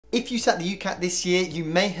If you sat the UCAT this year, you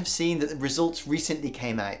may have seen that the results recently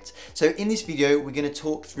came out. So in this video, we're going to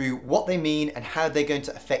talk through what they mean and how they're going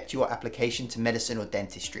to affect your application to medicine or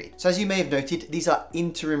dentistry. So as you may have noted, these are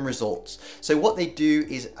interim results. So what they do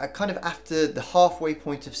is kind of after the halfway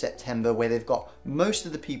point of September, where they've got most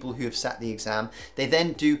of the people who have sat the exam, they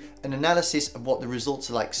then do an analysis of what the results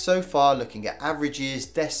are like so far, looking at averages,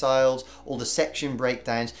 deciles, all the section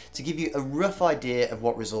breakdowns to give you a rough idea of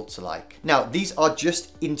what results are like. Now, these are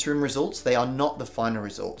just interim results, they are not the final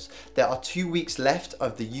results. There are 2 weeks left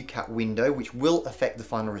of the UCAT window, which will affect the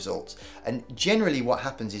final results. And generally what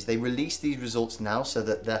happens is they release these results now so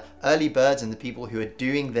that the early birds and the people who are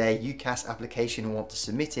doing their UCAS application and want to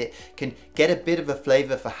submit it can get a bit of a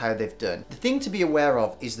flavour for how they've done. The thing to be aware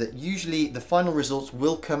of is that usually the final results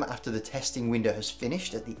will come after the testing window has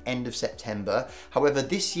finished at the end of September. However,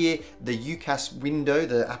 this year the UCAS window,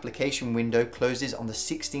 the application window, closes on the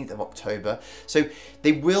 16th of October. So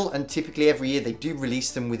they will, and typically every year they do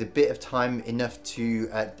release them with a bit of time enough to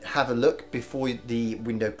have a look before the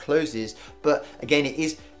window closes. But again, it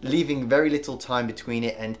is leaving very little time between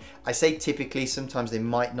it, and I say typically, sometimes they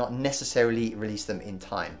might not necessarily release them in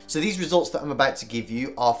time. So these results that I'm about to give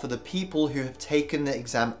you are for the people who have taken the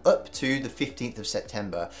exam up to the 15th of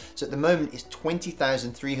September. So at the moment it's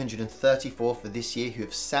 20,334 for this year who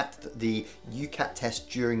have sat the UCAT test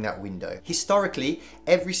during that window. Historically,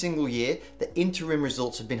 every single year the interim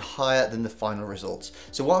results have been higher than the final results.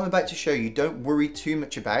 So what I'm about to show you, don't worry too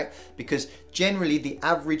much about, because generally the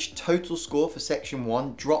average total score for section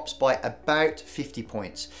 1 drops by about 50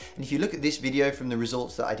 points. And if you look at this video from the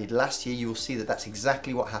results that I did last year, you will see that that's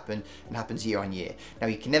exactly what happened and happens year on year. Now,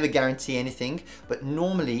 you can never guarantee anything, but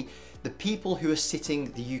normally the people who are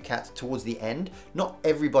sitting the UCAT towards the end, not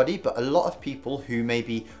everybody, but a lot of people who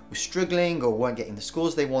maybe were struggling or weren't getting the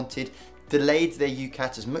scores they wanted, delayed their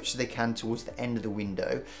UCAT as much as they can towards the end of the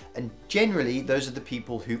window. And generally, those are the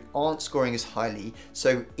people who aren't scoring as highly.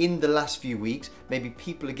 So in the last few weeks, maybe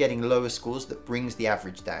people are getting lower scores that brings the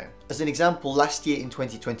average down. As an example, last year in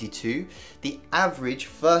 2022, the average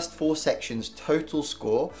first 4 sections total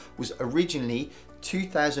score was originally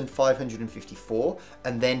 2,554,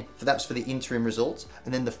 and then that's for the interim results,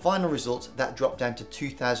 and then the final results that dropped down to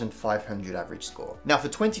 2,500 average score. Now for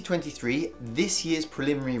 2023, this year's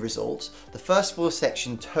preliminary results, the first 4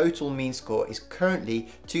 section total mean score is currently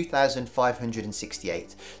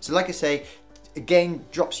 2,568. So like I say, again,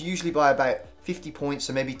 drops usually by about 50 points,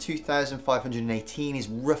 so maybe 2,518 is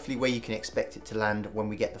roughly where you can expect it to land when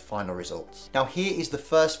we get the final results. Now here is the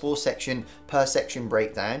first 4 section per section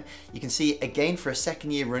breakdown. You can see again, for a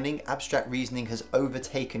second year running, abstract reasoning has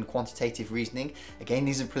overtaken quantitative reasoning. Again,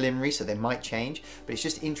 these are preliminary, so they might change, but it's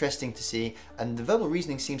just interesting to see. And the verbal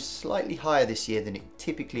reasoning seems slightly higher this year than it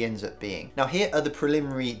typically ends up being. Now here are the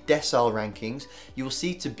preliminary decile rankings. You will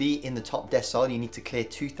see to be in the top decile, you need to clear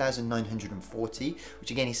 2,940,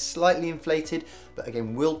 which again is slightly inflated, but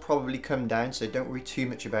again will probably come down, so don't worry too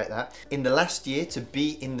much about that. In the last year, to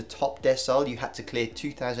be in the top decile, you had to clear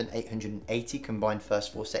 2,880 combined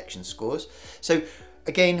first 4 section scores. So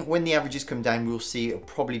again, when the averages come down, we'll see it'll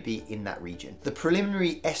probably be in that region. The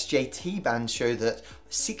preliminary SJT bands show that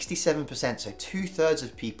 67%, so 2/3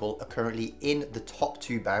 of people are currently in the top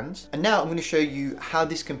 2 bands. And now I'm going to show you how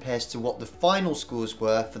this compares to what the final scores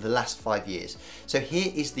were for the last 5 years. So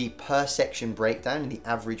here is the per section breakdown and the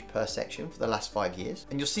average per section for the last 5 years.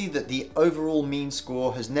 And you'll see that the overall mean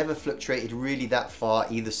score has never fluctuated really that far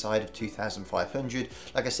either side of 2,500.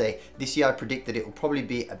 Like I say, this year I predict that it will probably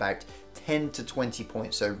be about 10 to 20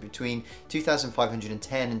 points, so between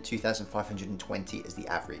 2,510 and 2,520 as the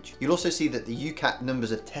average. You'll also see that the UCAT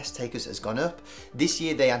numbers of test takers has gone up. This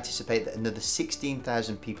year they anticipate that another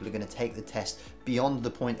 16,000 people are going to take the test beyond the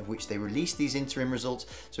point of which they release these interim results.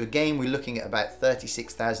 So again, we're looking at about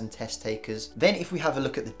 36,000 test takers. Then if we have a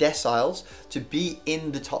look at the deciles, to be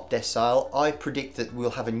in the top decile, I predict that we'll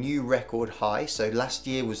have a new record high. So last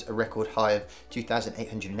year was a record high of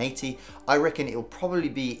 2,880. I reckon it'll probably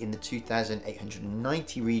be in the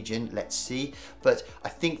 2,890 region, let's see. But I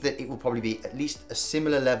think that it will probably be at least a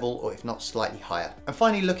similar level, or if not slightly higher. And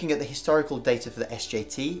finally, looking at the historical data for the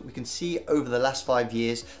SJT, we can see over the last 5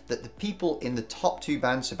 years that the people in the top 2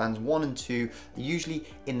 bands, so bands 1 and 2, are usually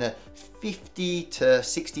in the 50 to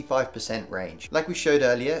 65% range. Like we showed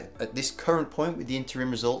earlier, at this current point with the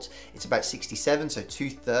interim results, it's about 67, so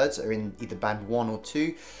 2/3 are in either band 1 or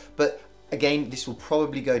 2. But Again, this will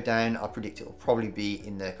probably go down. I predict it will probably be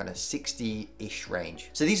in the kind of 60-ish range.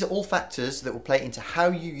 So these are all factors that will play into how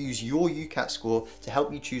you use your UCAT score to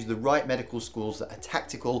help you choose the right medical schools that are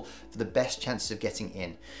tactical for the best chances of getting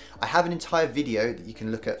in. I have an entire video that you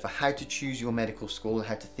can look at for how to choose your medical school and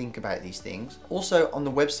how to think about these things. Also on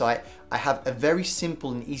the website, I have a very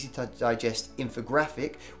simple and easy to digest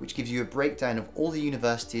infographic, which gives you a breakdown of all the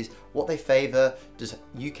universities, what they favor. Does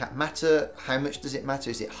UCAT matter? How much does it matter?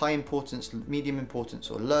 Is it high importance, medium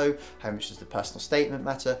importance, or low? How much does the personal statement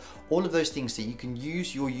matter? All of those things, so you can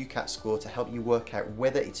use your UCAT score to help you work out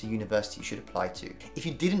whether it's a university you should apply to. If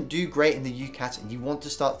you didn't do great in the UCAT and you want to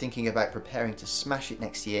start thinking about preparing to smash it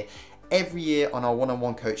next year, every year on our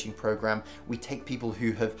one-on-one coaching program, we take people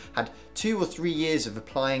who have had 2 or 3 years of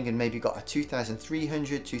applying and maybe got a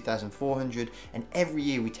 2,300, 2,400, and every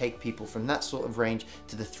year we take people from that sort of range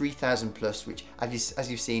to the 3,000 plus, which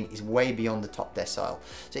as you've seen is way beyond the top decile.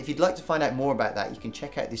 So if you'd like to find out more about that, you can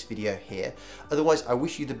check out this video here. Otherwise, I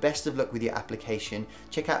wish you the best of luck with your application.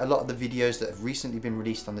 Check out a lot of the videos that have recently been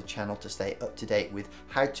released on the channel to stay up to date with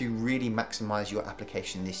how to really maximize your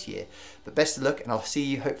application this year. But best of luck, and I'll see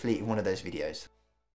you hopefully in one of those videos.